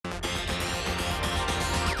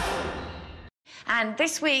And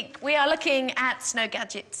this week we are looking at snow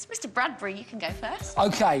gadgets. Mr. Bradbury, you can go first.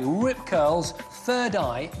 OK, Rip Curl's third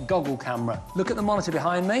eye goggle camera. Look at the monitor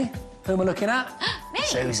behind me. Who am I looking at? Me.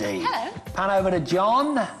 Susie. Hello. Pan over to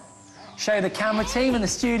John. Show the camera team in the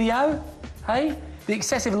studio. Hey? The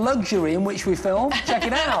excessive luxury in which we film. Check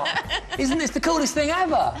it out. Isn't this the coolest thing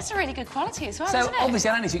ever? That's a really good quality as well, so, isn't it?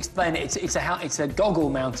 obviously, I don't need to explain it. It's a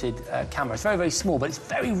goggle-mounted camera. It's very, very small, but it's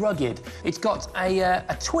very rugged. It's got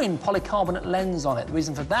a twin polycarbonate lens on it. The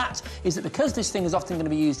reason for that is that because this thing is often going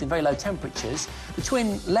to be used in very low temperatures, the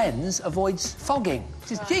twin lens avoids fogging,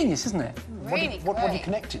 which is genius, isn't it? Really what do you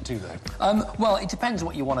connect it to, though? Well, it depends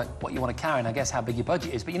what you want to carry, and I guess how big your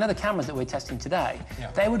budget is. But you know the cameras that we're testing today,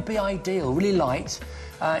 they would be ideal, really light.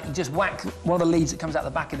 You just whack one of the leads that comes out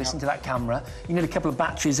the back of this into that camera. You need a couple of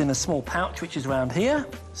batteries in a small pouch, which is around here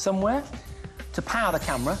somewhere, to power the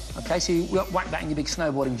camera. OK, so you whack that in your big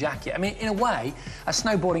snowboarding jacket. I mean, in a way, a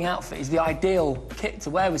snowboarding outfit is the ideal kit to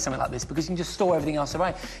wear with something like this because you can just store everything else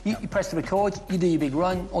away. You press the record, you do your big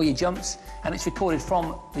run or your jumps, and it's recorded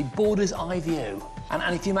from the boarder's eye view.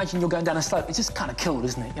 And if you imagine you're going down a slope, it's just kind of cool,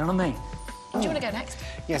 isn't it? You know what I mean? Do you want to go next?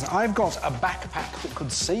 Yes, I've got a backpack that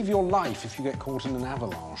could save your life if you get caught in an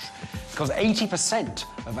avalanche. Because 80%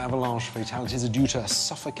 of avalanche fatalities are due to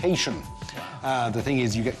suffocation. The thing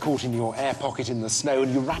is, you get caught in your air pocket in the snow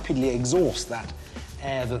and you rapidly exhaust that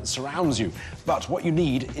air that surrounds you. But what you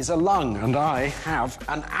need is a lung, and I have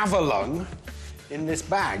an Avalung in this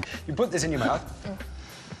bag. You put this in your mouth,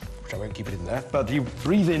 which I won't keep it in there, but you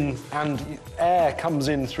breathe in and air comes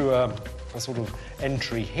in through a sort of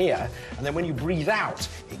entry here, and then when you breathe out,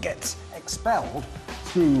 it gets expelled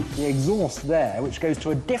through the exhaust there, which goes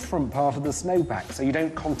to a different part of the snowpack, so you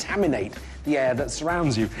don't contaminate the air that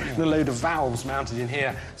surrounds you. And a load of valves mounted in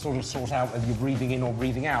here sort of sort out whether you're breathing in or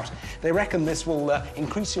breathing out. They reckon this will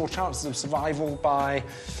increase your chances of survival by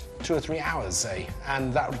 2 or 3 hours, say,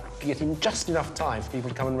 and that would get in just enough time for people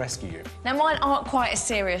to come and rescue you. Now, mine aren't quite as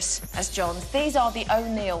serious as John's. These are the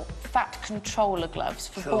O'Neill fat controller gloves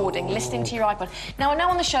for boarding, listening to your iPod. Now, I know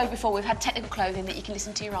on the show before we've had technical clothing that you can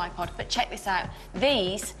listen to your iPod, but check this out.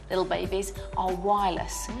 These little babies are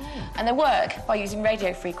wireless, and they work by using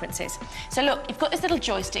radio frequencies. So, look, you've got this little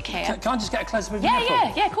joystick here. Can I just get a close-up of your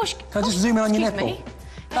nipple? Yeah, of course. Can I just zoom in on your Excuse nipple? me.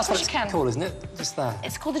 That's what it's called, isn't it? Just there.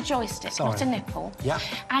 It's called a joystick, not a nipple. Yeah.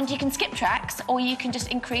 And you can skip tracks, or you can just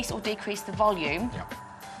increase or decrease the volume. Yeah.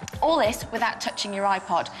 All this without touching your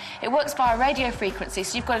iPod. It works via radio frequency,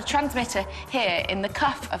 so you've got a transmitter here in the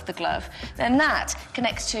cuff of the glove. Then that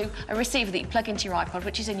connects to a receiver that you plug into your iPod,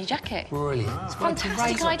 which is in your jacket. Brilliant. It's a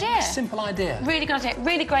fantastic idea. Simple idea. Really good idea.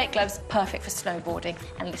 Really great gloves, perfect for snowboarding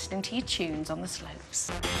and listening to your tunes on the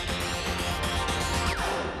slopes.